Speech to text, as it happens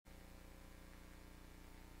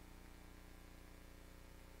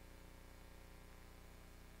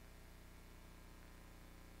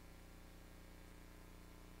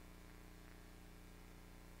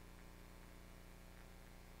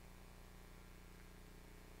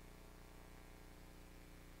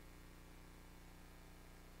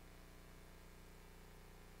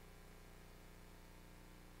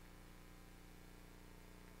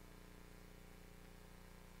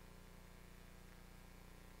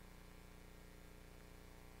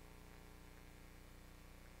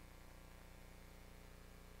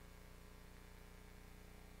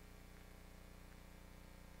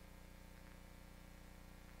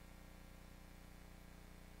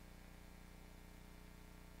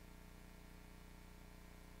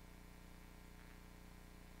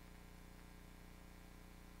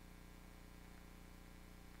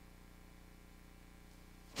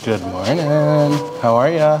Good morning. How are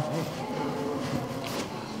ya?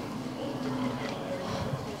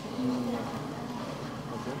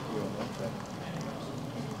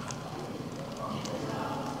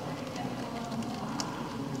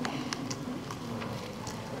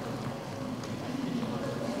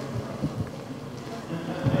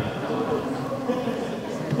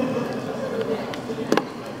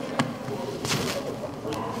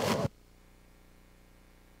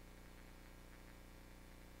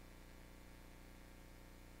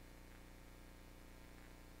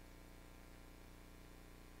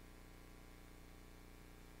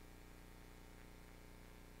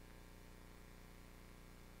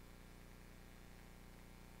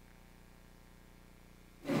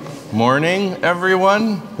 Morning,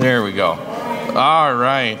 everyone. There we go. All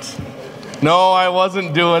right. No, I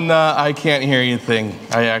wasn't doing the I can't hear you thing.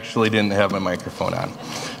 I actually didn't have my microphone on.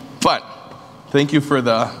 But thank you for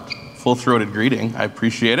the full-throated greeting. I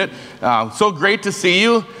appreciate it. So great to see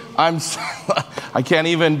you. I can't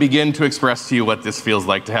even begin to express to you what this feels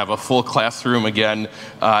like to have a full classroom again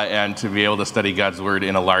and to be able to study God's Word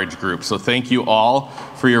in a large group. So thank you all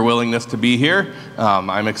for your willingness to be here.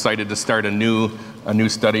 I'm excited to start a new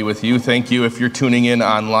study with you. Thank you if you're tuning in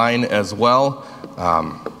online as well.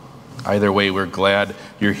 Either way, we're glad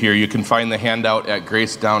you're here. You can find the handout at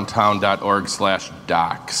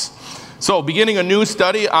gracedowntown.org/docs. So, beginning a new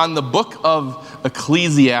study on the book of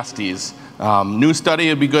Ecclesiastes. New study,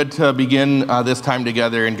 it'd be good to begin this time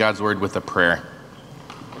together in God's Word with a prayer.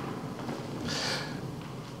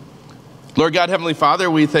 Lord God, Heavenly Father,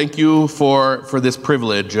 we thank you for this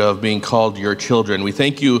privilege of being called your children. We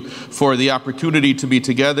thank you for the opportunity to be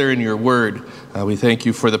together in your word. We thank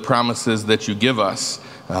you for the promises that you give us,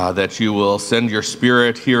 that you will send your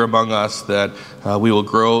Spirit here among us, that we will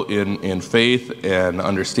grow in faith and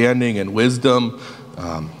understanding and wisdom.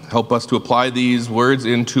 Help us to apply these words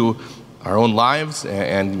into our own lives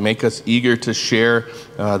and make us eager to share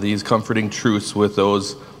these comforting truths with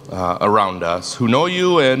those around us who know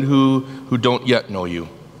you and who don't yet know you.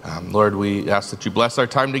 Lord, we ask that you bless our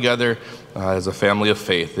time together as a family of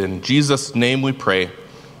faith. In Jesus' name we pray.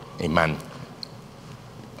 Amen.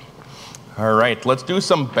 All right, let's do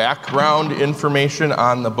some background information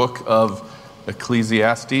on the book of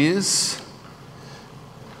Ecclesiastes.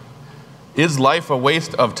 Is life a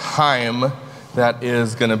waste of time? That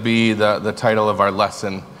is going to be the title of our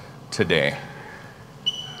lesson today.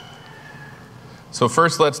 So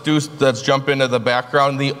first, let's jump into the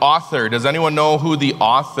background. The author. Does anyone know who the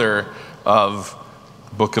author of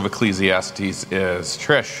the book of Ecclesiastes is?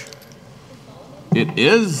 Trish. It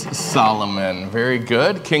is Solomon. Very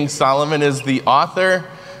good. King Solomon is the author.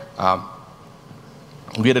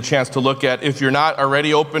 We get a chance to look at, if you're not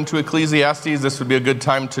already open to Ecclesiastes, this would be a good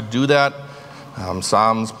time to do that.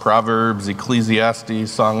 Psalms, Proverbs,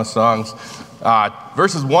 Ecclesiastes, Song of Songs.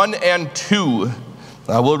 Verses 1 and 2.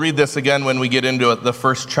 We'll read this again when we get into the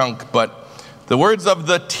first chunk, but the words of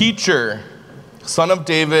the teacher, son of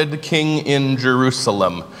David, king in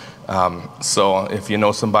Jerusalem. So if you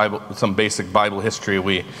know some basic Bible history,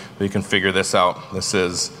 we can figure this out. This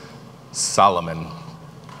is Solomon.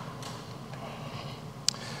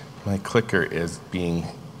 My clicker is being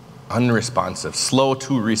unresponsive, slow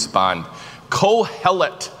to respond.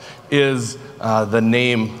 Kohelet is the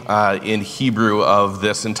name in Hebrew of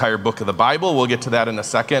this entire book of the Bible. We'll get to that in a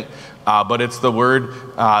second. But it's the word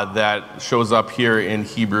that shows up here in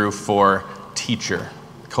Hebrew for teacher.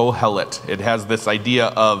 Kohelet. It has this idea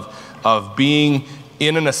of being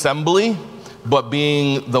in an assembly, but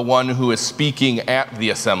being the one who is speaking at the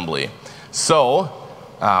assembly. So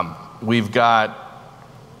we've got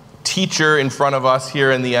teacher in front of us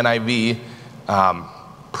here in the NIV.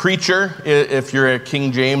 Preacher, if you're a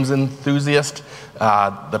King James enthusiast,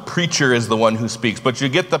 the preacher is the one who speaks. But you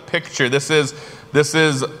get the picture. This is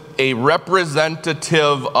a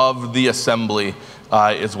representative of the assembly,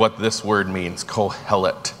 is what this word means,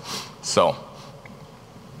 Kohelet. So,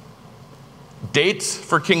 dates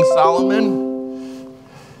for King Solomon.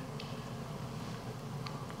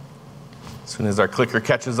 As soon as our clicker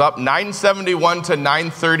catches up, 971 to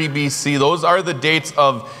 930 BC. Those are the dates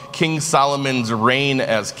of King Solomon's reign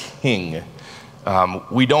as king.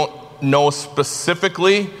 We don't know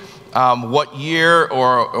specifically what year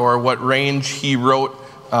or what range he wrote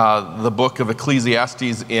the book of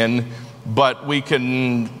Ecclesiastes in, but we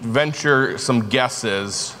can venture some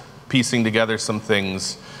guesses, piecing together some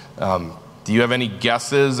things. Do you have any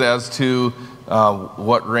guesses as to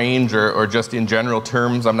what range or just in general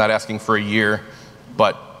terms? I'm not asking for a year,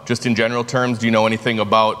 but just in general terms, do you know anything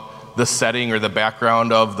about the setting or the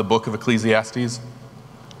background of the book of Ecclesiastes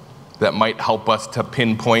that might help us to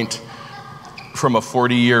pinpoint from a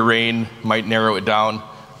 40-year reign might narrow it down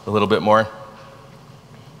a little bit more.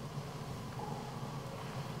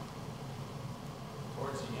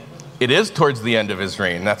 It is towards the end of his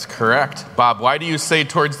reign. That's correct. Bob, why do you say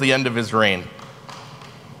towards the end of his reign?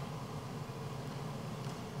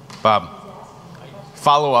 Bob,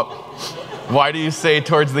 follow up. Why do you say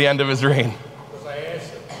towards the end of his reign? Because I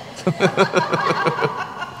asked him.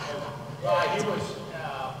 He was,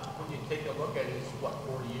 when you take a look at his,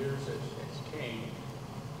 40 years as king,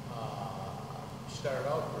 started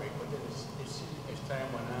out great, but then as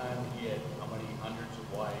time went on, he had how many hundreds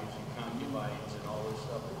of wives and concubines and all this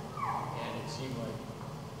stuff. And it seemed like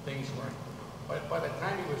things weren't, but by the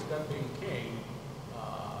time he was done being king,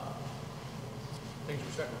 things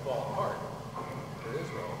were starting to fall apart for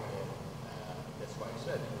Israel. And that's why I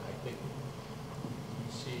said, I think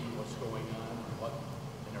you see what's going on and what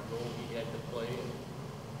in a role he had to play, and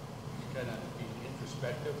he's kind of being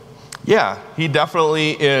introspective. Yeah, he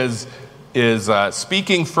definitely is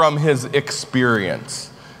speaking from his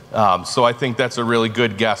experience. So I think that's a really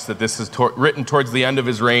good guess that this is written towards the end of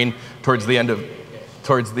his reign, towards the end of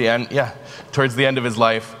his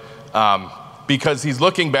life, because he's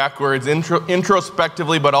looking backwards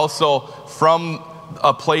introspectively, but also from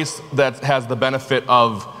a place that has the benefit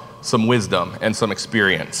of some wisdom and some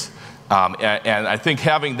experience. And I think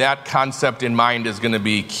having that concept in mind is going to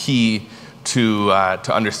be key to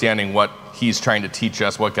understanding what he's trying to teach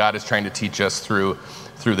us, what God is trying to teach us through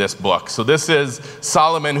this book. So this is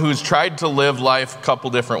Solomon, who's tried to live life a couple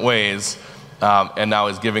different ways, and now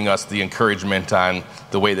is giving us the encouragement on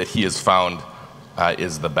the way that he has found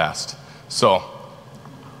is the best. So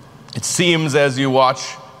it seems as you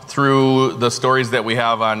watch through the stories that we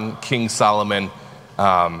have on King Solomon,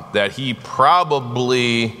 that he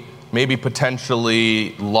probably, maybe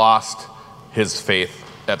potentially lost his faith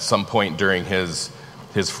at some point during his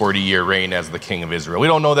 40-year reign as the king of Israel. We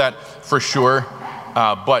don't know that for sure,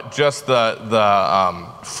 but just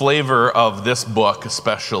the flavor of this book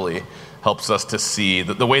especially helps us to see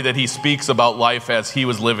the way that he speaks about life as he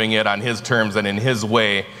was living it on his terms and in his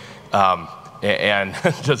way, and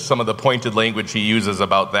just some of the pointed language he uses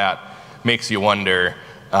about that makes you wonder,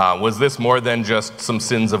 was this more than just some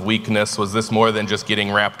sins of weakness? Was this more than just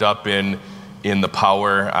getting wrapped up in the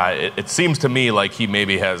power? It seems to me like he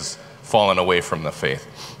maybe has fallen away from the faith.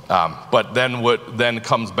 But then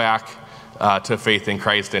comes back to faith in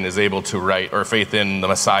Christ and is able to write, or faith in the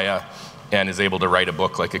Messiah, and is able to write a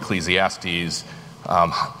book like Ecclesiastes,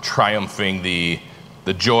 triumphing the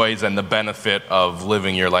joys and the benefit of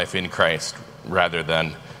living your life in Christ rather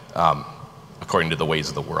than according to the ways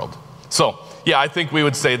of the world. So, yeah, I think we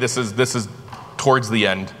would say this is towards the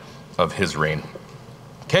end of his reign.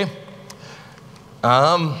 Okay?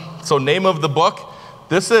 So name of the book.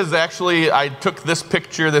 This is actually, I took this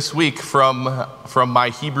picture this week from my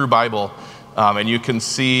Hebrew Bible, and you can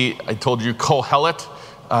see, I told you Kohelet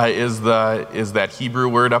is that Hebrew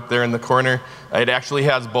word up there in the corner. It actually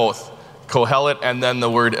has both Kohelet and then the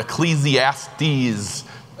word Ecclesiastes.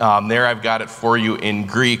 There I've got it for you in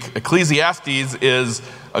Greek. Ecclesiastes is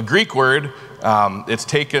a Greek word. It's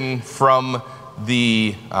taken from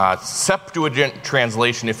the Septuagint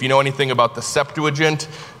translation. If you know anything about the Septuagint,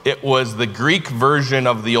 it was the Greek version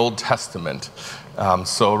of the Old Testament.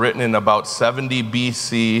 So written in about 70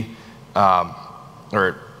 BC,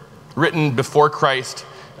 or written before Christ,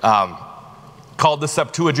 called the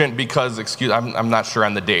Septuagint because, I'm not sure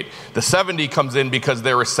on the date. The 70 comes in because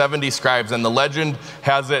there were 70 scribes, and the legend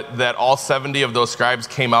has it that all 70 of those scribes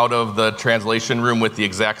came out of the translation room with the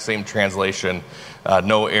exact same translation.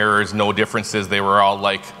 No errors, no differences. They were all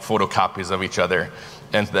like photocopies of each other.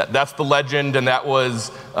 And that's the legend, and that was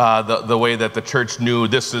the way that the church knew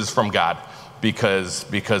this is from God, because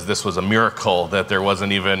this was a miracle that there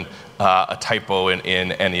wasn't even a typo in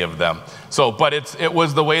any of them. So, but it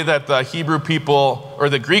was the way that the Hebrew people, or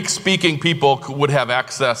the Greek-speaking people, would have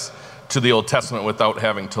access to the Old Testament without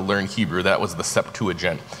having to learn Hebrew. That was the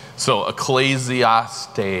Septuagint. So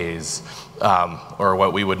Ecclesiastes, or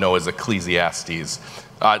what we would know as Ecclesiastes.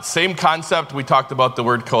 Same concept. We talked about the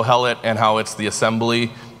word Kohelet and how it's the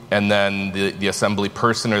assembly, and then the assembly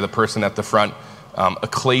person, or the person at the front.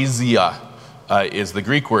 Ecclesia is the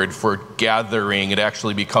Greek word for gathering. It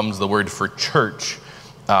actually becomes the word for church.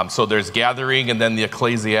 So there's gathering, and then the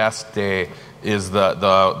Ecclesiaste is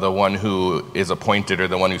the one who is appointed, or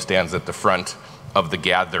the one who stands at the front of the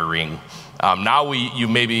gathering. Now you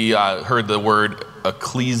maybe heard the word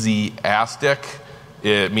ecclesiastic.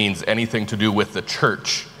 It means anything to do with the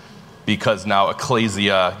church, because now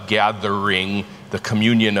ecclesia, gathering, the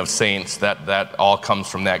communion of saints, that all comes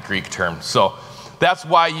from that Greek term. So that's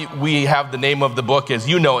why we have the name of the book as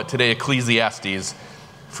you know it today, Ecclesiastes,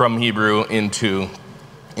 from Hebrew into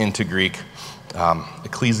Greek.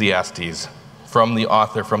 Ecclesiastes, from the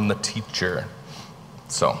author, from the teacher.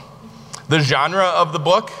 So, the genre of the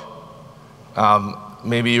book,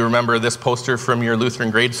 maybe you remember this poster from your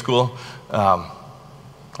Lutheran grade school.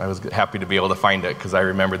 I was happy to be able to find it because I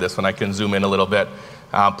remember this one. I can zoom in a little bit.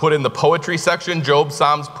 Put in the poetry section, Job,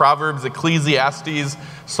 Psalms, Proverbs, Ecclesiastes,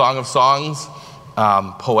 Song of Songs,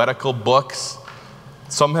 poetical books.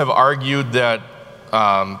 Some have argued that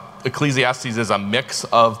Ecclesiastes is a mix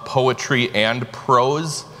of poetry and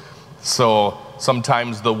prose. So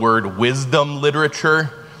sometimes the word wisdom literature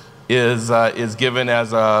is given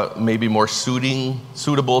as a maybe more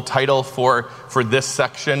suitable title for this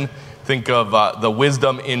section. Think of the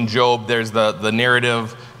wisdom in Job. There's the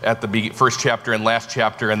narrative at the first chapter and last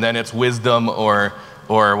chapter, and then it's wisdom or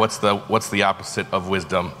what's the opposite of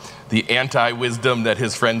wisdom? The anti-wisdom that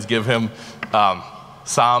his friends give him.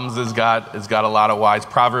 Psalms has got a lot of wise.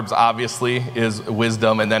 Proverbs obviously is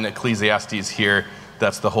wisdom, and then Ecclesiastes here.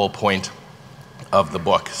 That's the whole point of the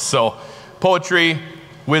book. So poetry,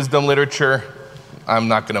 wisdom literature. I'm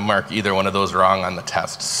not going to mark either one of those wrong on the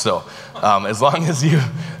test. So as long as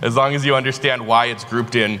you understand why it's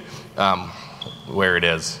grouped in where it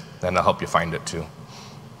is, then I'll help you find it too.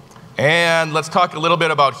 And let's talk a little bit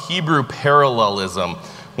about Hebrew parallelism.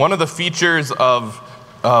 One of the features of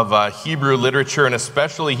Hebrew literature, and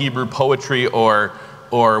especially Hebrew poetry or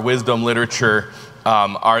wisdom literature,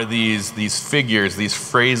 are these figures, these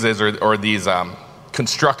phrases, or these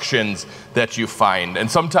constructions that you find. And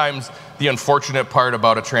sometimes the unfortunate part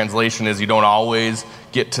about a translation is you don't always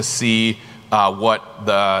get to see what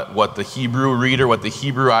the Hebrew reader, what the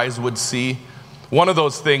Hebrew eyes would see. One of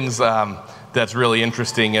those things that's really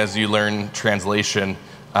interesting as you learn translation,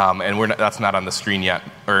 and that's not on the screen yet,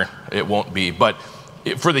 or it won't be, but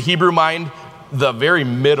for the Hebrew mind, the very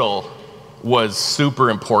middle was super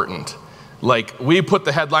important. Like, we put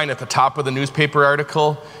the headline at the top of the newspaper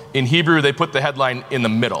article. In Hebrew, they put the headline in the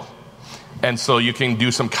middle. And so you can do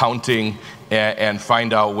some counting and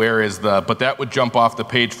find out but that would jump off the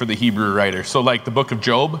page for the Hebrew writer. So like the book of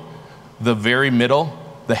Job, the very middle,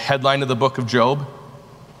 the headline of the book of Job,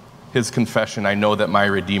 his confession, I know that my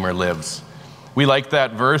Redeemer lives. We like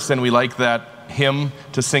that verse and we like that hymn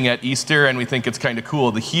to sing at Easter, and we think it's kind of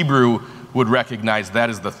cool. The Hebrew would recognize that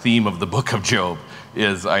is the theme of the book of Job,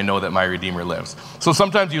 is I know that my Redeemer lives. So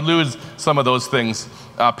sometimes you lose some of those things.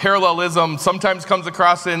 Parallelism sometimes comes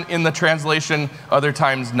across in the translation, other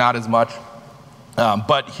times not as much.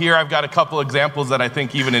 But here I've got a couple examples that I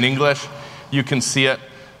think even in English you can see it.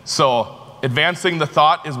 So advancing the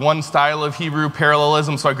thought is one style of Hebrew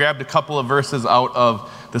parallelism. So I grabbed a couple of verses out of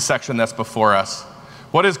the section that's before us.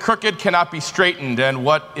 What is crooked cannot be straightened, and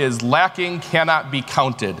what is lacking cannot be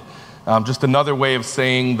counted. Just another way of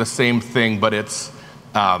saying the same thing, but it's,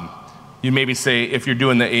 you maybe say, if you're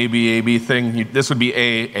doing the A-B thing, this would be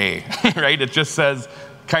A, right? It just says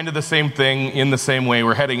kind of the same thing in the same way.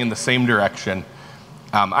 We're heading in the same direction.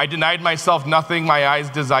 I denied myself nothing my eyes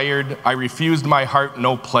desired. I refused my heart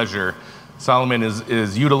no pleasure. Solomon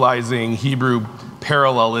is utilizing Hebrew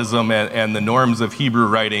parallelism and the norms of Hebrew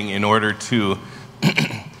writing in order to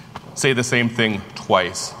say the same thing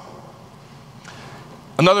twice.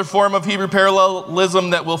 Another form of Hebrew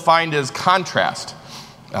parallelism that we'll find is contrast.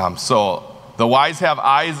 So the wise have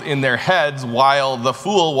eyes in their heads while the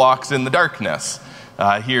fool walks in the darkness.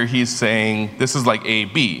 Here he's saying, this is like A,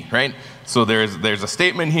 B, right? So there's a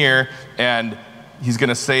statement here, and he's going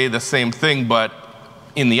to say the same thing, but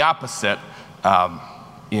in the opposite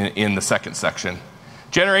in the second section.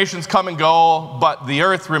 Generations come and go, but the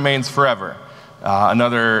earth remains forever.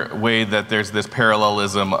 Another way that there's this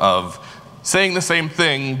parallelism of saying the same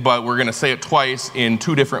thing, but we're going to say it twice in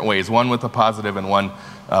two different ways, one with a positive and one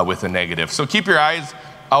with a negative. So keep your eyes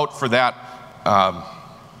out for that.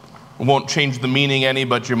 Won't change the meaning any,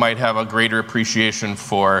 but you might have a greater appreciation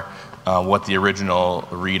for what the original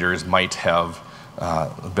readers might have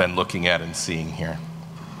been looking at and seeing here.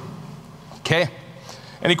 Okay.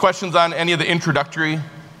 Any questions on any of the introductory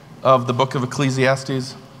of the book of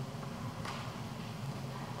Ecclesiastes?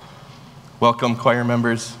 Welcome, choir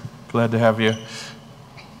members. Glad to have you.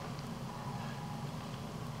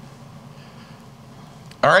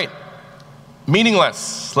 All right.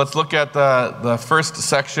 Meaningless. Let's look at the first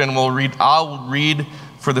section. I'll read,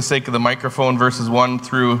 for the sake of the microphone, verses 1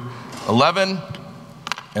 through 11,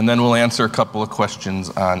 and then we'll answer a couple of questions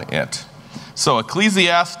on it. So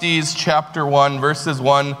Ecclesiastes chapter 1, verses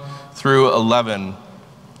 1 through 11.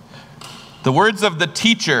 The words of the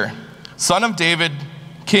teacher, son of David,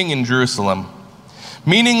 king in Jerusalem.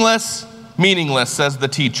 Meaningless, Meaningless, says the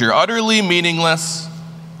teacher. Utterly meaningless.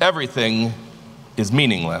 Everything is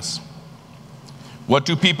meaningless. What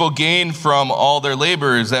do people gain from all their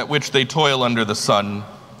labors at which they toil under the sun?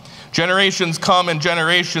 Generations come and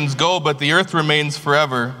generations go, but the earth remains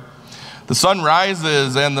forever. The sun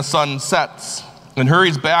rises and the sun sets and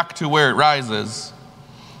hurries back to where it rises.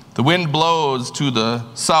 The wind blows to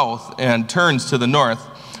the south and turns to the north.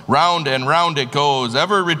 Round and round it goes,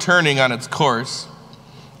 ever returning on its course.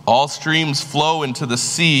 All streams flow into the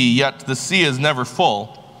sea, yet the sea is never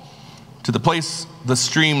full. To the place the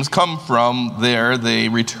streams come from, there they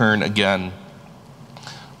return again.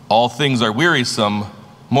 All things are wearisome,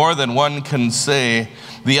 more than one can say.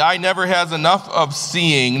 The eye never has enough of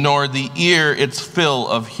seeing, nor the ear its fill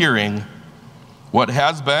of hearing. What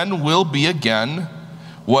has been will be again.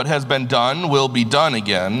 What has been done will be done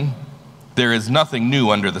again. There is nothing new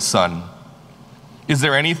under the sun. Is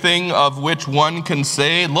there anything of which one can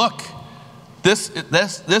say, look, this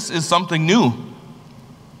is something new?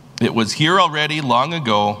 It was here already long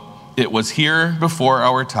ago. It was here before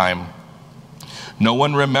our time. No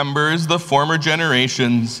one remembers the former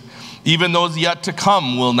generations. Even those yet to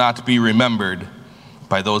come will not be remembered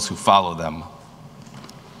by those who follow them.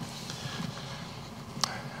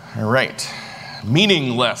 All right.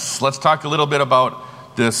 Meaningless. Let's talk a little bit about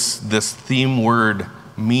this theme word,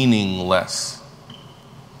 meaningless.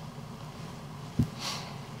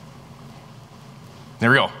 There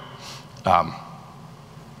we go. A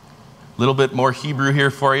little bit more Hebrew here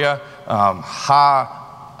for you.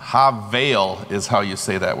 Havel is how you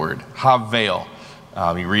say that word. Havel.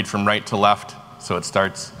 You read from right to left, so it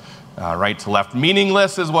starts right to left.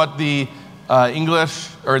 Meaningless is what the English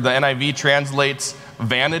or the NIV translates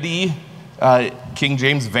vanity. King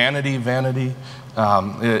James, vanity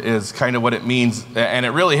is kind of what it means. And it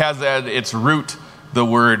really has at its root the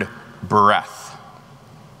word breath.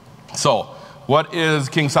 So, what is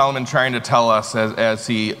King Solomon trying to tell us as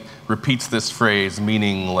he repeats this phrase,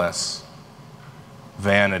 meaningless,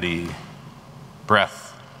 vanity,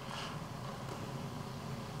 breath?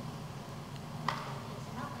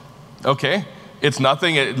 Okay, it's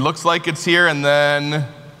nothing. It looks like it's here and then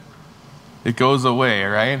it goes away,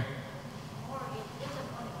 right?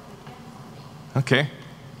 Okay.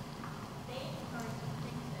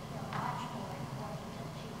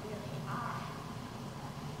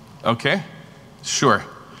 Okay, sure.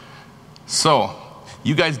 So,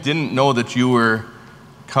 you guys didn't know that you were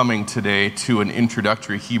coming today to an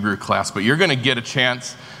introductory Hebrew class, but you're going to get a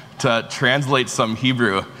chance to translate some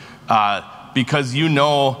Hebrew because you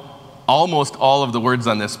know almost all of the words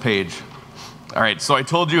on this page. All right, so I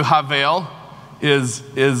told you Havel is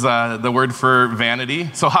the word for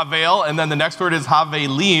vanity. So Havel, and then the next word is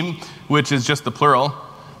Havelim, which is just the plural.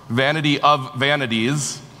 Vanity of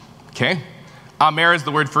vanities. Okay. Amer is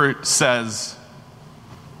the word for says.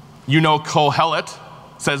 You know Kohelet,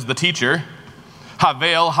 says the teacher.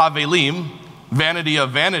 Havel, Havelim, vanity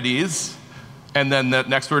of vanities. And then the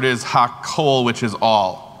next word is Hakol, which is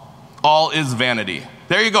all. All is vanity.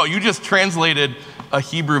 There you go. You just translated a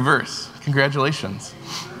Hebrew verse. Congratulations.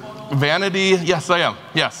 Vanity, yes, I am.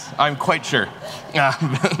 Yes, I'm quite sure.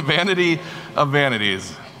 Vanity of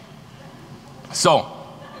vanities. So,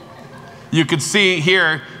 you could see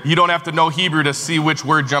here, you don't have to know Hebrew to see which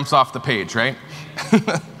word jumps off the page, right?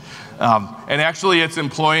 And actually, it's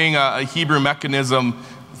employing a Hebrew mechanism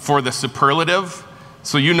for the superlative.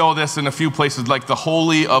 So you know this in a few places, like the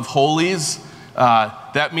Holy of Holies.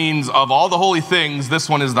 That means of all the holy things, this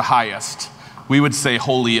one is the highest. We would say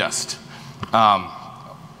holiest.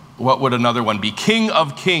 What would another one be? King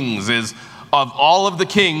of Kings is, of all of the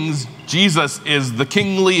kings, Jesus is the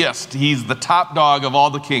kingliest. He's the top dog of all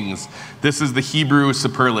the kings. This is the Hebrew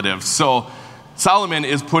superlative. So Solomon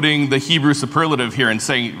is putting the Hebrew superlative here and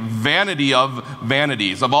saying, vanity of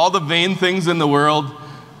vanities. Of all the vain things in the world,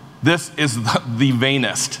 this is the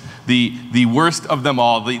vainest, the worst of them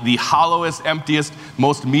all, the hollowest, emptiest,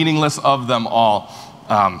 most meaningless of them all.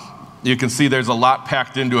 You can see there's a lot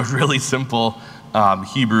packed into a really simple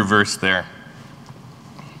Hebrew verse there.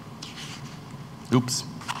 Oops,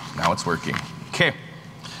 now it's working. Okay.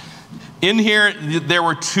 In here, there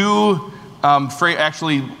were two,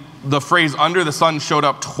 actually, the phrase under the sun showed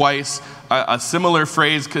up twice. A similar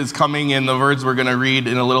phrase is coming in the words we're going to read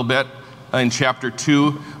in a little bit in chapter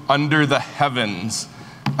 2, under the heavens.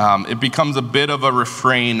 It becomes a bit of a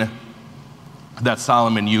refrain that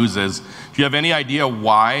Solomon uses. Do you have any idea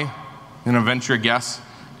why? You know, venture a guess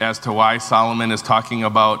as to why Solomon is talking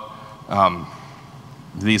about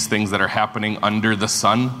these things that are happening under the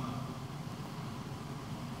sun?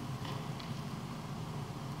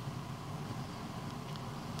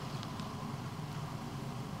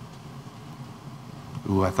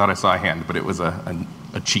 Ooh, I thought I saw a hand, but it was a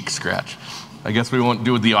cheek scratch. I guess we won't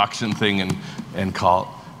do the auction thing and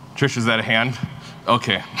call. Trish, is that a hand?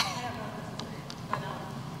 Okay.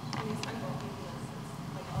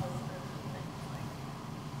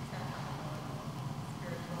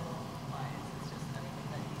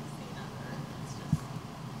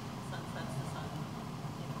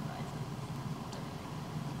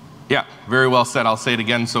 Yeah, very well said. I'll say it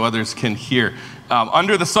again so others can hear.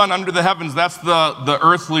 Under the sun, under the heavens, that's the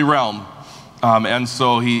earthly realm. And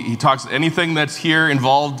so he talks, anything that's here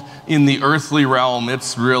involved in the earthly realm,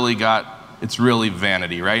 it's really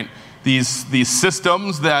vanity, right? These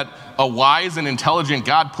systems that a wise and intelligent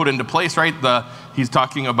God put into place, right? He's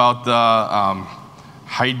talking about the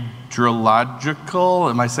hydrological,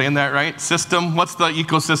 am I saying that right? System, what's the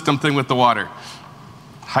ecosystem thing with the water?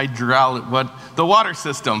 The water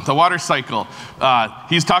system, the water cycle.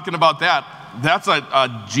 He's talking about that. That's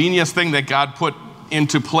a genius thing that God put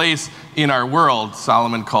into place in our world.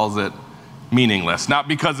 Solomon calls it meaningless. Not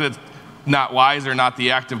because it's not wise or not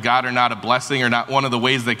the act of God or not a blessing or not one of the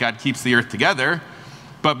ways that God keeps the earth together,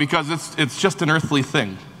 but because it's just an earthly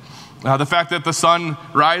thing. The fact that the sun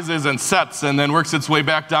rises and sets and then works its way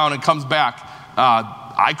back down and comes back,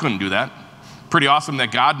 I couldn't do that. Pretty awesome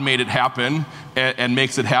that God made it happen and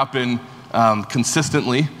makes it happen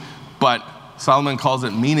consistently, but Solomon calls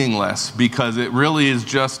it meaningless because it really is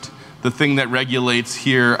just the thing that regulates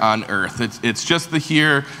here on earth. It's just the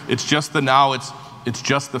here, it's just the now, it's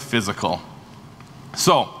just the physical.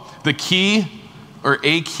 So the key, or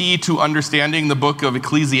a key to understanding the book of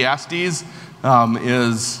Ecclesiastes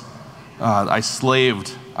is, I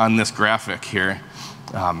slaved on this graphic here.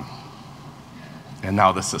 And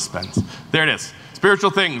now the suspense. There it is.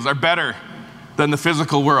 Spiritual things are better than the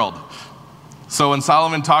physical world. So when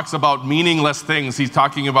Solomon talks about meaningless things, he's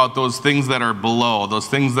talking about those things that are below, those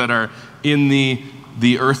things that are in the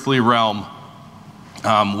earthly realm.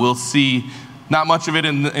 We'll see not much of it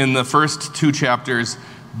in the first 2 chapters,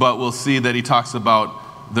 but we'll see that he talks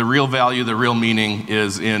about the real value, the real meaning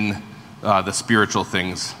is in the spiritual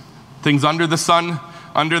things. Things under the sun,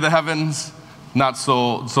 under the heavens, not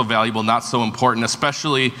so valuable, not so important,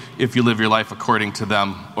 especially if you live your life according to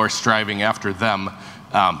them or striving after them.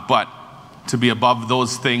 But to be above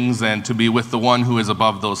those things and to be with the one who is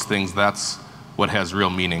above those things, that's what has real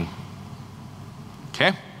meaning.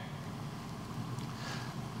 Okay?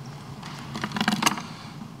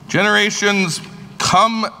 Generations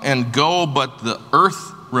come and go, but the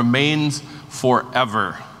earth remains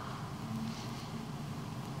forever.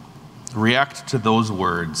 React to those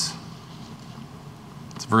words.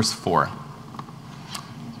 It's verse 4.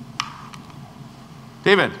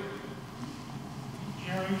 David.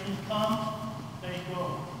 Generations come, they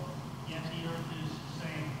go, yet the earth is the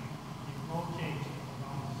same. It rotates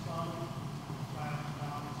around the sun, flashes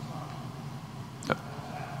around the sun. Yep. That's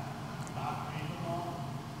that. God made them all.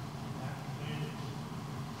 That's the way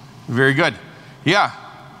it is. Very good. Yeah.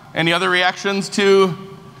 Any other reactions to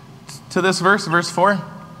this verse 4?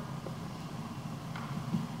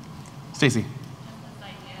 Stacy. This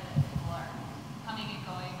idea that people are coming and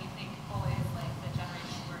going, we think always like the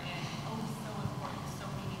generation we're in, so important, so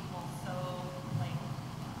meaningful, so like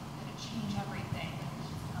going to change everything. It's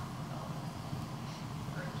just not so.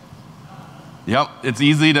 Yep, it's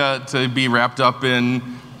easy to be wrapped up in,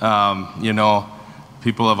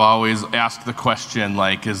 people have always asked the question,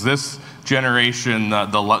 like, is this generation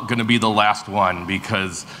going to be the last one?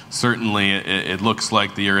 Because certainly it looks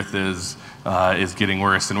like the earth is getting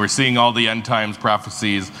worse. And we're seeing all the end times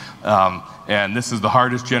prophecies, and this is the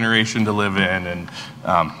hardest generation to live in. And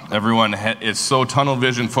everyone is so tunnel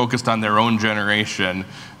vision focused on their own generation,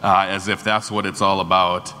 as if that's what it's all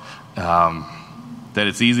about, that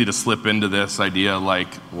it's easy to slip into this idea like,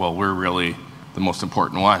 well, we're really the most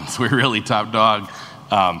important ones. We're really top dog.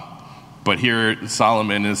 But here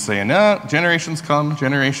Solomon is saying, generations come,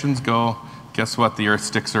 generations go. Guess what? The earth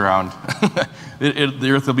sticks around.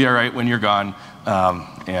 The earth will be all right when you're gone,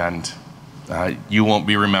 and you won't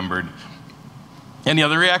be remembered. Any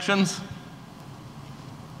other reactions?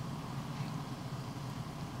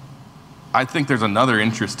 I think there's another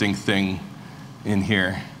interesting thing in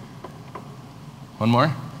here. One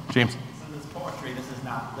more? James? So this poetry, this is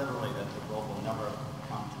not literally that the world will never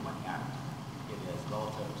come to an end. It is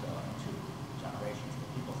relative to generations, the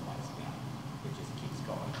people's lifespan. It just keeps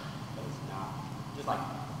going. But it's not, just like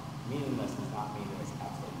meaningless does not mean there is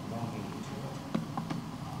absolutely no meaning to it.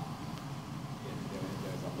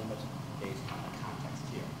 There's a limit based on the context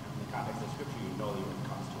here. In the context of Scripture, you know the earth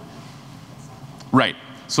comes to an end at some point. Right.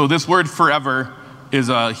 So this word forever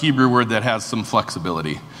is a Hebrew word that has some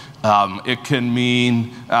flexibility. It can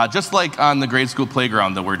mean, just like on the grade school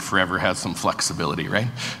playground, the word forever has some flexibility, right?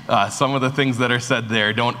 Some of the things that are said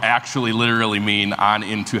there don't actually literally mean on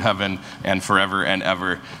into heaven and forever and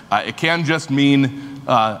ever. It can just mean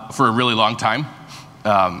for a really long time.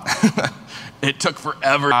 It took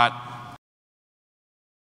forever.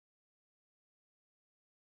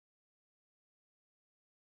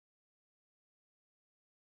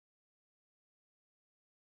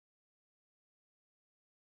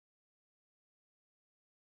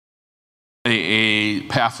 A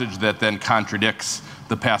passage that then contradicts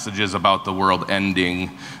the passages about the world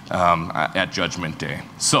ending at Judgment Day.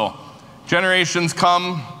 So, generations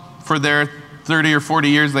come for their 30 or 40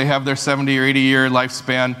 years, they have their 70 or 80 year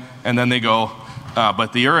lifespan, and then they go.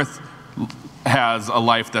 But the earth has a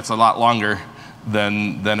life that's a lot longer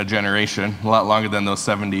than a generation, a lot longer than those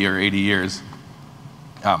 70 or 80 years.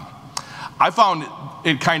 I found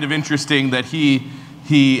it kind of interesting that he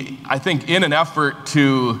I think in an effort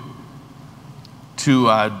to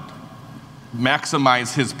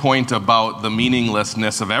maximize his point about the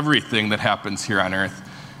meaninglessness of everything that happens here on earth.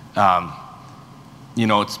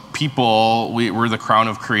 It's people, we're the crown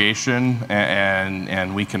of creation,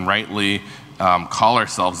 and we can rightly call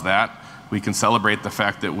ourselves that. We can celebrate the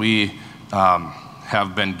fact that we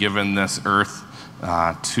have been given this earth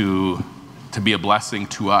to be a blessing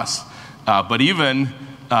to us. But even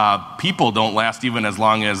people don't last even as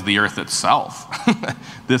long as the earth itself.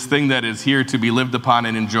 This thing that is here to be lived upon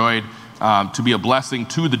and enjoyed, to be a blessing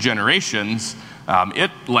to the generations,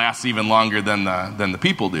 it lasts even longer than the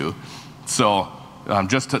people do. So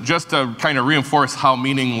just to kind of reinforce how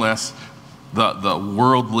meaningless the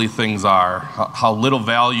worldly things are, how little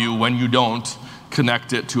value when you don't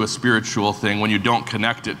connect it to a spiritual thing, when you don't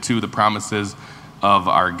connect it to the promises of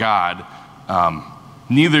our God.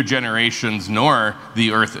 Neither generations nor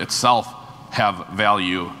the earth itself have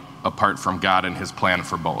value apart from God and his plan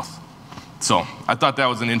for both. So I thought that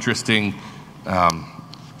was an interesting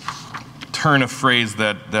turn of phrase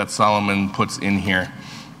that Solomon puts in here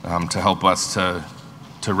to help us to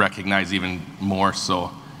recognize even more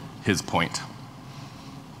so his point.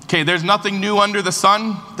 Okay, there's nothing new under the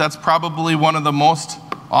sun. That's probably one of the most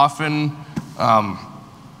often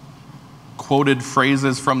quoted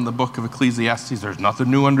phrases from the book of Ecclesiastes. There's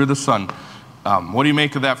nothing new under the sun. What do you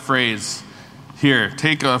make of that phrase? Here,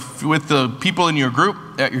 with the people in your group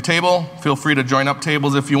at your table, feel free to join up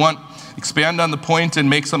tables if you want. Expand on the point and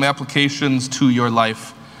make some applications to your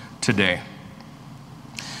life today.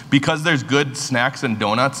 Because there's good snacks and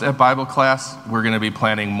donuts at Bible class, we're going to be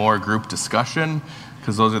planning more group discussion,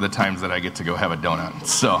 because those are the times that I get to go have a donut.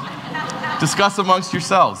 So, discuss amongst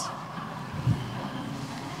yourselves.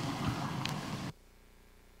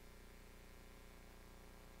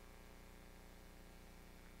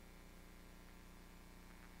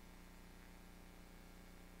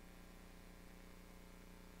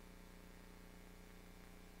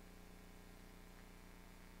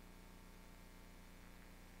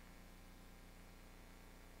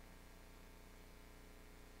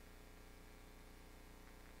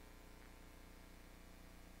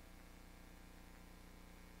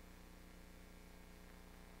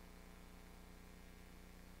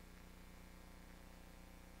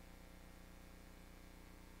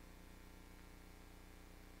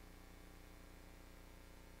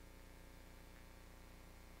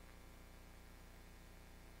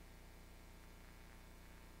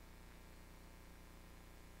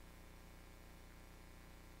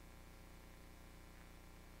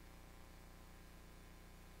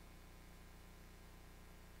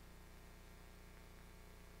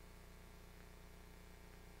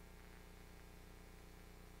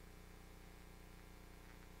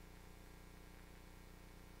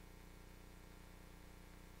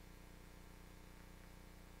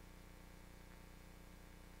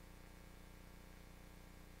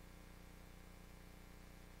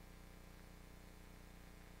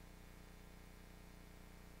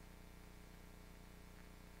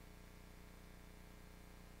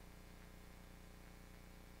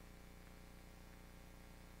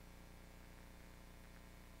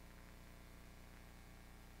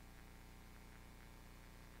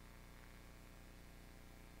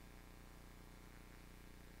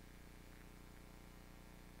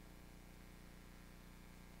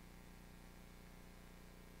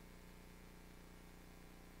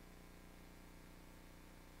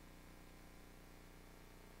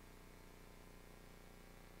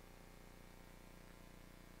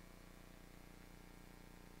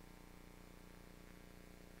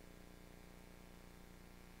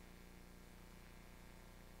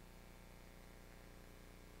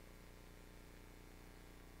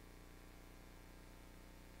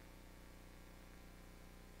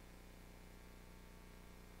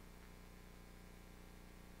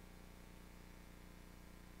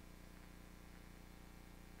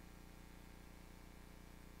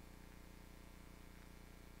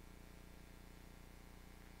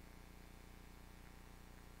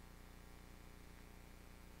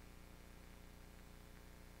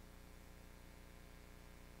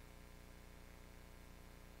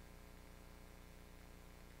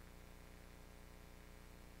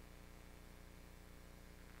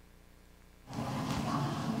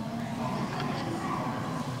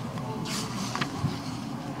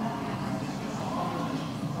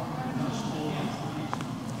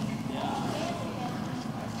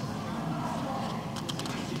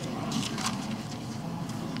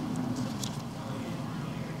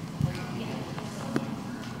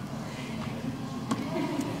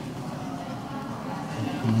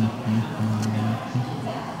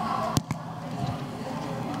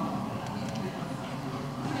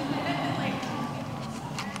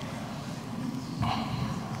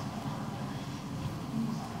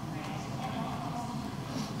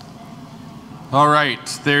 All right,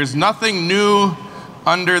 there's nothing new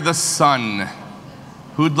under the sun.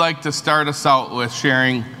 Who'd like to start us out with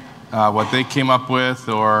sharing what they came up with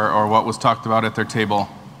or what was talked about at their table?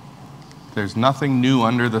 There's nothing new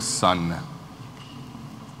under the sun.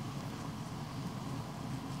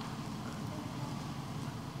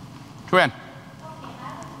 Joanne.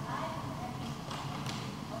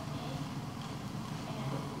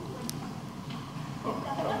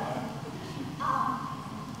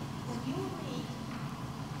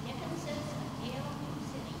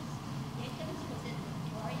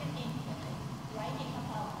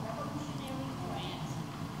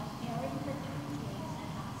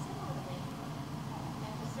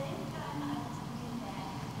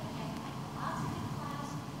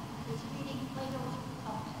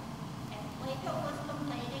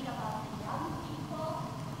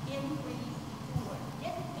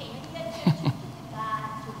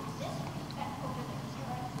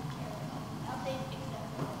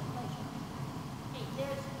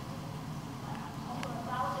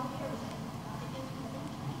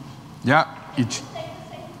 Yeah, you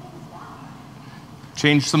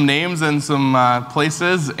change some names and some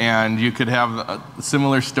places, and you could have a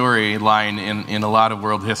similar storyline in a lot of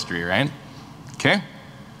world history, right? Okay.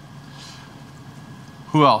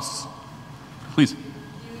 Who else? Please.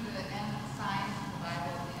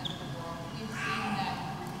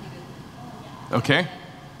 Okay.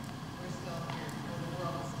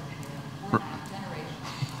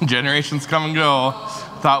 Generations come and go.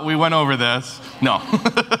 Thought we went over this. No.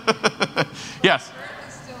 Yes.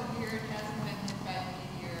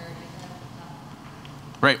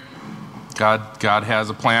 Right. God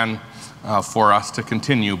has a plan for us to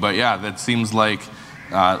continue, but yeah, that seems like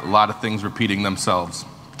a lot of things repeating themselves.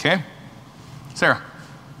 Okay? Sarah.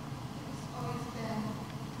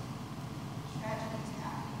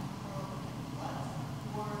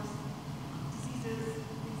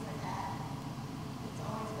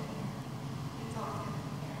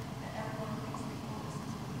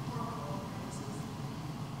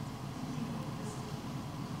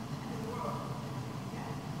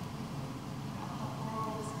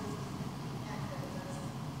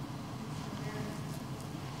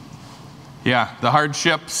 Yeah, the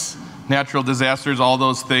hardships, natural disasters, all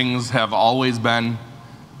those things have always been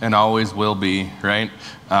and always will be, right?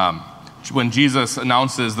 When Jesus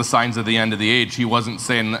announces the signs of the end of the age, he wasn't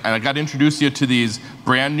saying, and I got to introduce you to these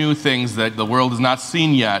brand new things that the world has not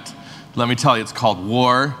seen yet. Let me tell you, it's called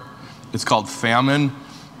war. It's called famine.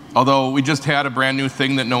 Although we just had a brand new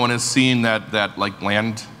thing that no one has seen, that like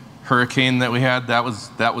land hurricane that we had, that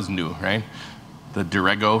was new, right? The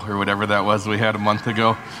Dorego or whatever that was we had a month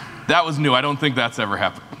ago. That was new. I don't think that's ever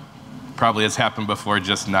happened. Probably has happened before,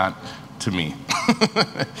 just not to me.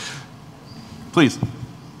 Please. We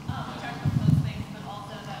talked about those things, but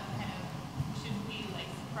also that kind of shouldn't be like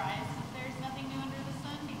surprised if there's nothing new under the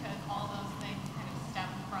sun, because all those things kind of stem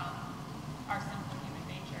from our simple human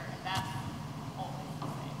nature, and that's always the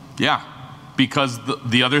same. Yeah, because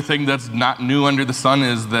the other thing that's not new under the sun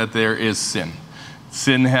is that there is sin.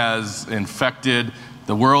 Sin has infected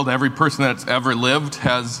the world. Every person that's ever lived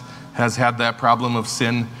has had that problem of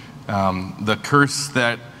sin. The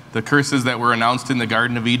curses that were announced in the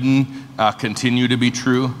Garden of Eden continue to be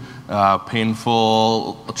true.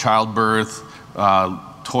 Painful childbirth,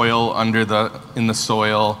 toil in the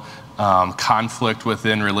soil, conflict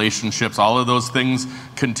within relationships. All of those things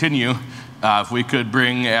continue. If we could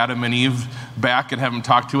bring Adam and Eve back and have them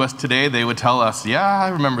talk to us today, they would tell us, yeah, I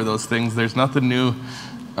remember those things. There's nothing new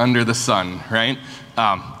under the sun, right?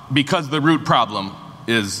 Because the root problem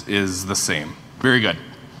is the same. Very good.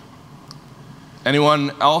 Anyone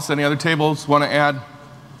else, any other tables want to add?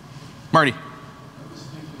 Marty. I was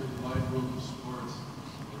thinking of the wide world of sports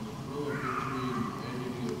and the thrill of victory and the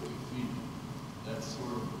agony of defeat. That sort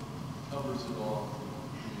of covers it all from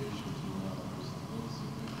creation to now. There's the thrills of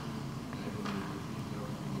victory, the agony of defeat,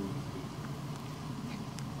 everything in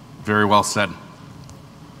between. Very well said.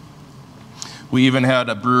 We even had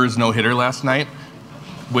a Brewers no-hitter last night,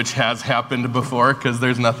 which has happened before because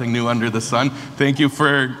there's nothing new under the sun. Thank you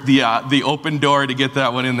for the open door to get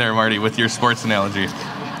that one in there, Marty, with your sports analogy.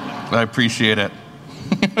 I appreciate it.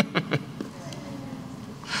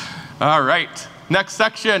 All right, next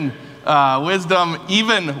section, wisdom.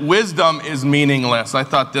 Even wisdom is meaningless. I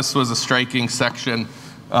thought this was a striking section.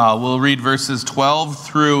 We'll read verses 12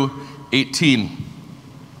 through 18.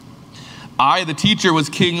 I, the teacher, was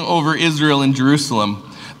king over Israel in Jerusalem.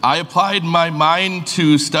 I applied my mind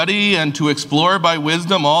to study and to explore by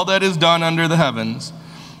wisdom all that is done under the heavens.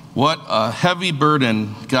 What a heavy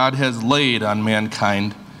burden God has laid on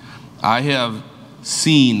mankind. I have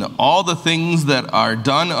seen all the things that are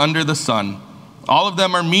done under the sun, All of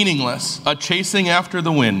them are meaningless, a chasing after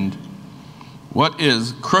the wind. What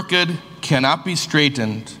is crooked cannot be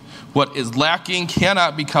straightened. What is lacking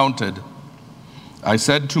cannot be counted. I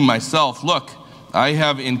said to myself, look, I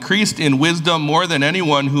have increased in wisdom more than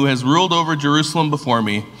anyone who has ruled over Jerusalem before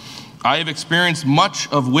me. I have experienced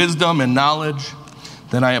much of wisdom and knowledge.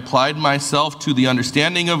 Then I applied myself to the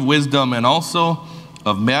understanding of wisdom and also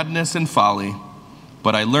of madness and folly.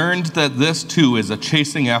 But I learned that this too is a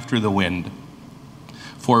chasing after the wind.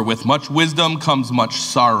 For with much wisdom comes much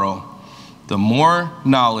sorrow. The more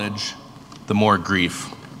knowledge, the more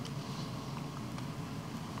grief.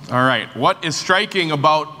 All right, what is striking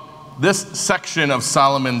about this section of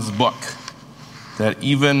Solomon's book? That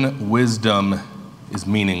even wisdom is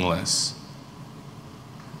meaningless.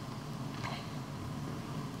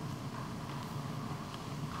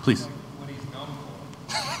 Please. What he's known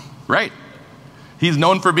for. Right. He's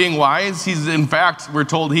known for being wise. He's, in fact, we're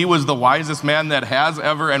told he was the wisest man that has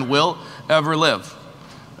ever and will ever live.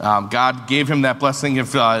 God gave him that blessing.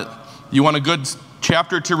 If you want a good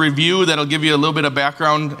chapter to review that'll give you a little bit of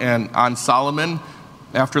background and on Solomon,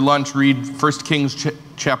 after lunch, read 1 Kings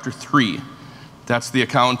chapter 3. That's the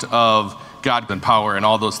account of God and power and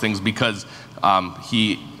all those things because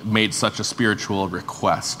he made such a spiritual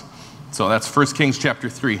request. So that's 1 Kings chapter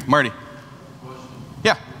 3. Marty? Question.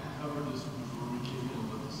 Yeah. We covered this before we came in,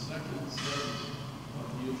 but the second sentence of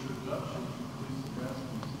the introduction to Ecclesiastes,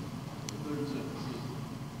 the third sentence,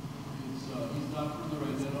 he's not further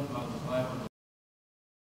identified the Bible.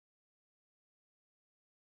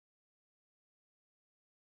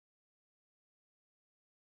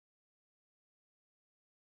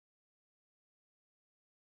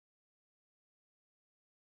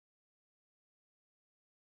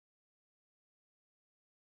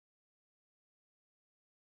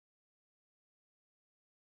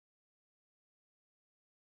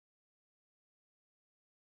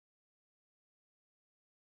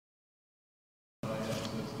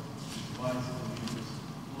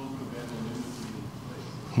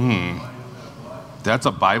 That's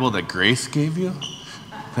a Bible that Grace gave you?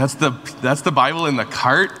 That's the Bible in the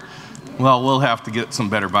cart? Well, we'll have to get some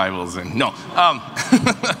better Bibles in. No.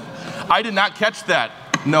 I did not catch that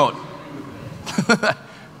note.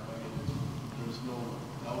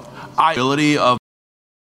 Ability of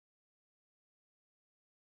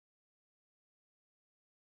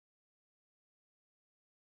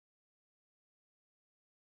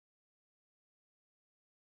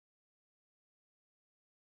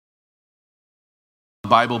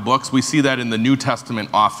Bible books. We see that in the New Testament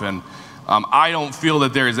often. I don't feel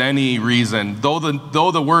that there is any reason, though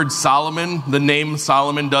the word Solomon, the name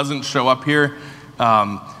Solomon doesn't show up here,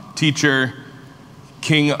 teacher,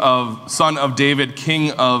 son of David,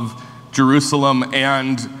 king of Jerusalem,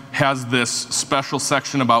 and has this special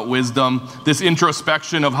section about wisdom, this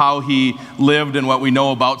introspection of how he lived and what we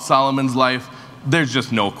know about Solomon's life. There's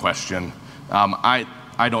just no question. I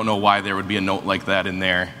don't know why there would be a note like that in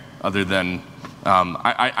there, other than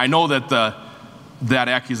I know that that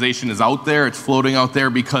accusation is out there. It's floating out there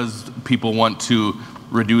because people want to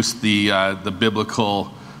reduce the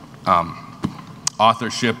biblical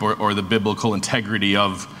authorship or the biblical integrity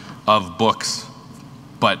of books.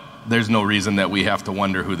 But there's no reason that we have to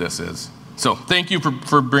wonder who this is. So thank you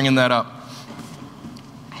for bringing that up.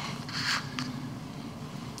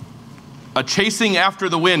 A chasing after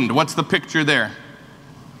the wind. What's the picture there?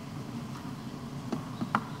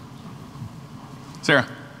 Sarah.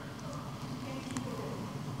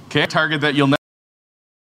 Okay, target that you'll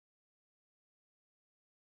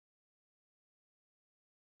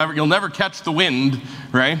never catch the wind,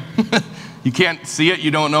 right? You can't see it.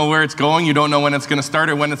 You don't know where it's going. You don't know when it's going to start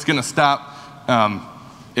or when it's going to stop.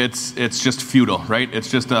 It's just futile, right?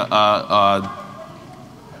 It's just right.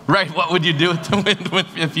 What would you do with the wind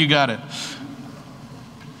if you got it?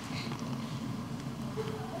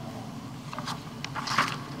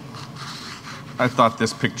 I thought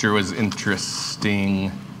this picture was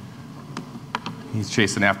interesting. He's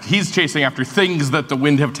chasing after things that the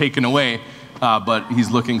wind have taken away, but he's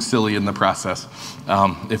looking silly in the process.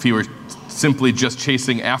 If he were simply just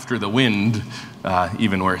chasing after the wind,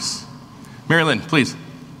 even worse. Marilyn, please.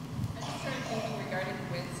 I just started thinking regarding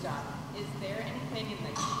wisdom. Is there anything in the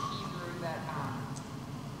Hebrew that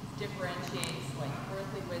differentiates like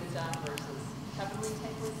earthly wisdom versus heavenly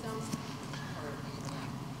type wisdom?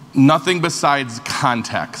 Nothing besides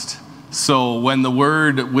context. So when the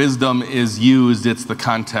word wisdom is used, it's the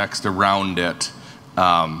context around it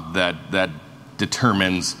that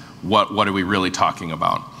determines what are we really talking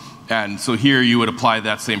about. And so here you would apply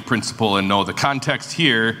that same principle and know the context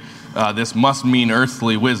here, this must mean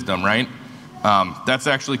earthly wisdom, right? That's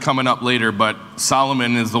actually coming up later, but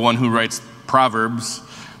Solomon is the one who writes Proverbs,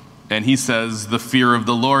 and he says the fear of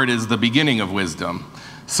the Lord is the beginning of wisdom.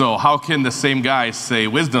 So how can the same guy say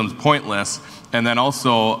wisdom's pointless, and then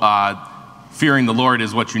also fearing the Lord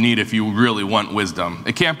is what you need if you really want wisdom?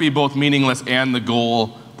 It can't be both meaningless and the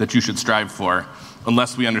goal that you should strive for,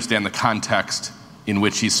 unless we understand the context in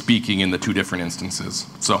which he's speaking in the two different instances.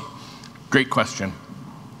 So, great question.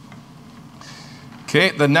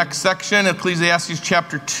 Okay, the next section, Ecclesiastes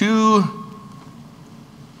chapter 2.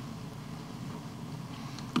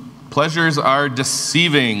 Pleasures are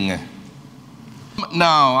deceiving.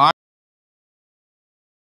 Now,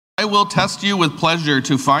 I will test you with pleasure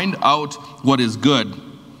to find out what is good,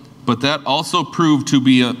 but that also proved to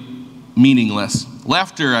be meaningless.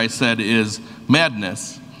 Laughter, I said, is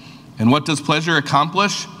madness. And what does pleasure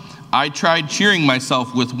accomplish? I tried cheering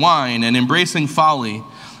myself with wine and embracing folly,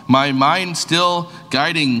 my mind still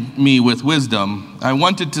guiding me with wisdom. I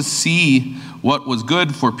wanted to see what was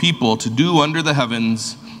good for people to do under the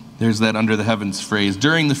heavens. There's that under the heavens phrase.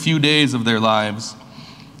 During the few days of their lives,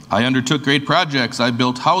 I undertook great projects. I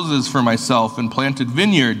built houses for myself and planted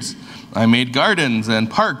vineyards. I made gardens and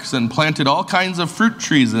parks and planted all kinds of fruit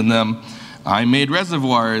trees in them. I made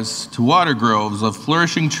reservoirs to water groves of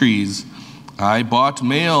flourishing trees. I bought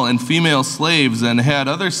male and female slaves and had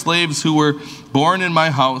other slaves who were born in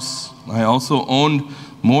my house. I also owned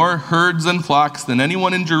more herds and flocks than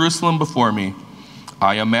anyone in Jerusalem before me.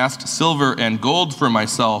 I amassed silver and gold for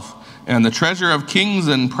myself and the treasure of kings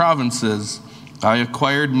and provinces. I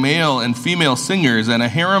acquired male and female singers and a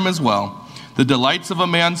harem as well, the delights of a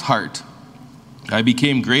man's heart. I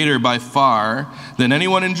became greater by far than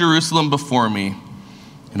anyone in Jerusalem before me.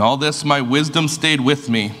 In all this, my wisdom stayed with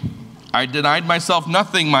me. I denied myself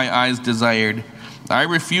nothing my eyes desired. I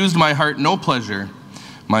refused my heart no pleasure.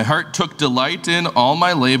 My heart took delight in all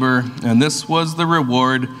my labor, and this was the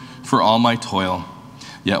reward for all my toil.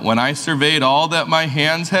 Yet when I surveyed all that my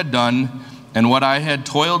hands had done and what I had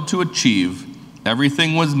toiled to achieve,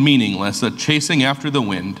 everything was meaningless, a chasing after the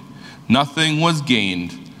wind. Nothing was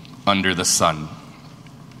gained under the sun.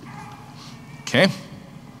 Okay.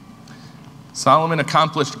 Solomon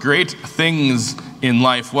accomplished great things in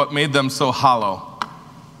life. What made them so hollow?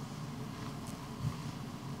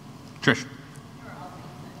 Trish.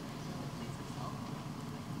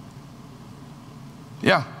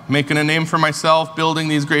 Yeah, making a name for myself, building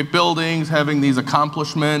these great buildings, having these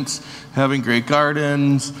accomplishments, having great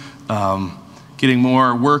gardens, getting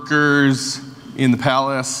more workers in the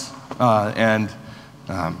palace, and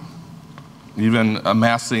even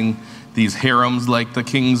amassing these harems like the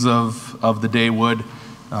kings of the day would.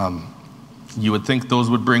 You would think those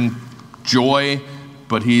would bring joy,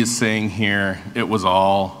 but he is saying here it was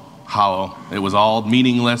all hollow. It was all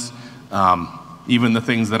meaningless. Even the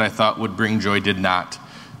things that I thought would bring joy did not,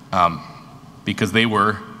 because they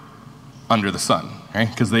were under the sun, right?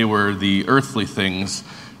 Because they were the earthly things,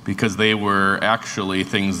 because they were actually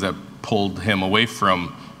things that pulled him away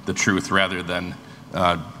from the truth rather than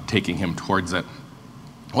taking him towards it.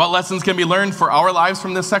 What lessons can be learned for our lives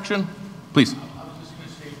from this section? Please. I was just going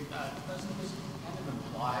to say, doesn't this kind of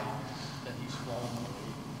imply that he's fallen away?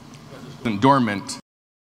 Because it's Dormant.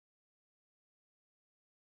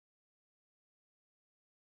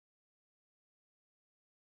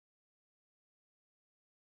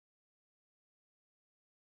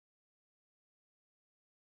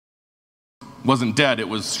 Wasn't dead, it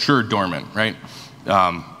was sure dormant, right?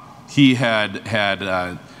 He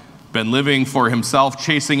had been living for himself,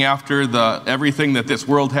 chasing after everything that this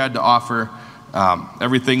world had to offer,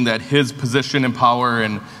 everything that his position and power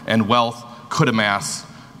and wealth could amass,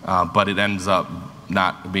 but it ends up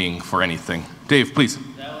not being for anything. Dave, please.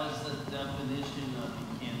 That was the definition of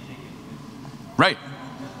you can't take it with you. Right.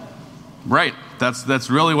 Right.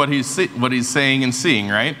 That's really what he's saying and seeing,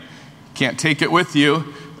 right? Can't take it with you,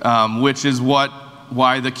 which is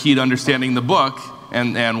why the key to understanding the book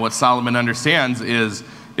and what Solomon understands is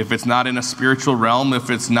if it's not in a spiritual realm, if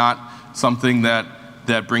it's not something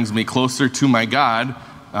that brings me closer to my God,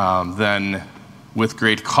 then with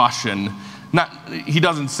great caution. He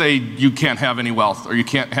doesn't say you can't have any wealth or you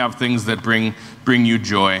can't have things that bring you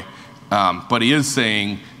joy, but he is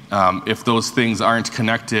saying if those things aren't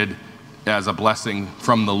connected as a blessing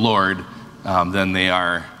from the Lord, then they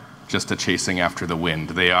are just a chasing after the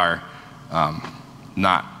wind. They are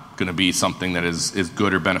not going to be something that is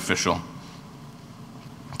good or beneficial.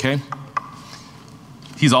 Okay?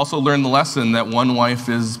 He's also learned the lesson that one wife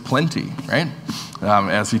is plenty, right?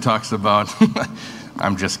 As he talks about,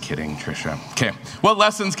 I'm just kidding, Tricia. Okay. What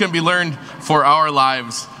lessons can be learned for our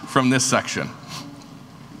lives from this section?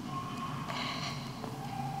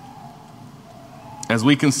 as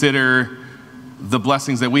we consider the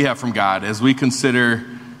blessings that we have from God, as we consider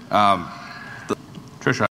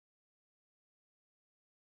Trisha.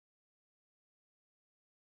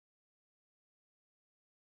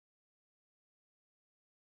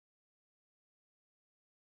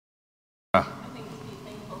 I think to be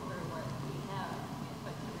thankful for what we have,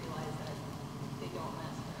 but to realize that they don't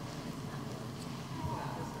last forever. It's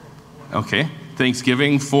not this earth. Okay.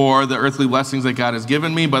 Thanksgiving for the earthly blessings that God has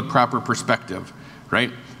given me, but proper perspective,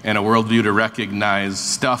 right? And a worldview to recognize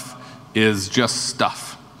stuff is just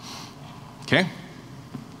stuff. Okay?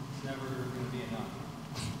 It's never going to be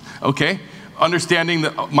enough. Okay. Understanding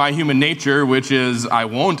my human nature, which is I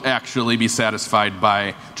won't actually be satisfied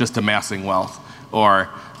by just amassing wealth. Or,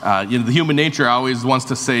 the human nature always wants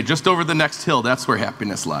to say, just over the next hill, that's where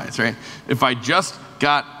happiness lies, right? If I just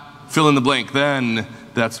got fill in the blank, then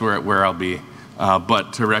that's where I'll be.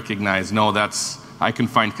 But to recognize, no, I can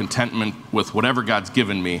find contentment with whatever God's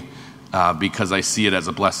given me because I see it as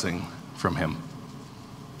a blessing from Him.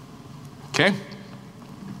 Okay?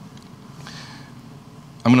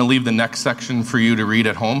 I'm going to leave the next section for you to read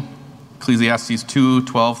at home. Ecclesiastes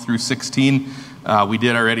 2:12 through 16. We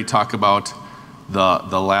did already talk about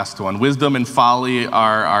the last one. Wisdom and folly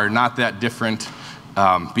are not that different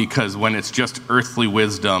because when it's just earthly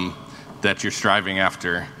wisdom that you're striving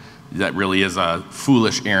after, that really is a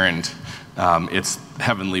foolish errand. It's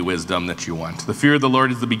heavenly wisdom that you want. The fear of the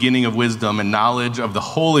Lord is the beginning of wisdom, and knowledge of the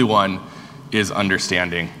Holy One is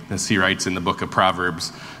understanding. As he writes in the book of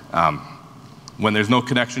Proverbs, when there's no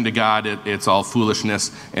connection to God, it's all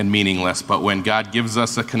foolishness and meaningless. But when God gives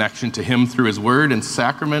us a connection to Him through His Word and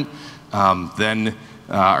sacrament, then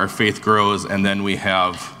our faith grows, and then we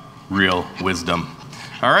have real wisdom.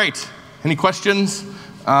 All right. Any questions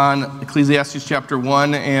on Ecclesiastes chapter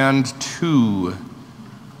 1 and 2?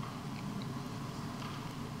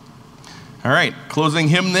 All right. Closing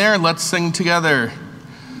hymn there. Let's sing together.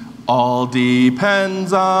 All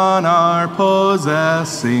depends on our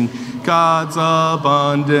possessing God's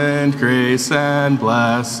abundant grace and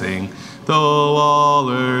blessing, though all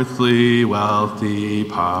earthly wealth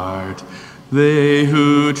depart. They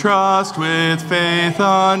who trust with faith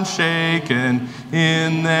unshaken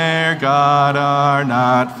in their God are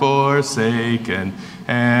not forsaken,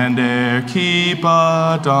 and e'er keep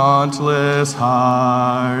a dauntless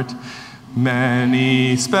heart.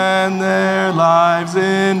 Many spend their lives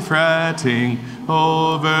in fretting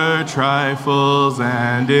over trifles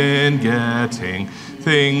and in getting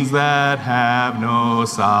things that have no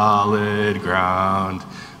solid ground.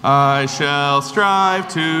 I shall strive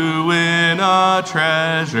to win a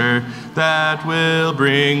treasure that will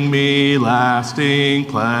bring me lasting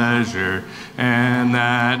pleasure, and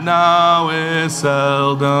that now is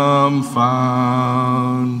seldom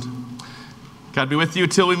found. God be with you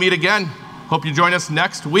till we meet again. Hope you join us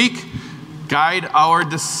next week. Guide Our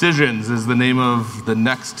Decisions is the name of the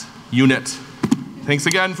next unit. Thanks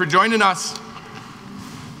again for joining us.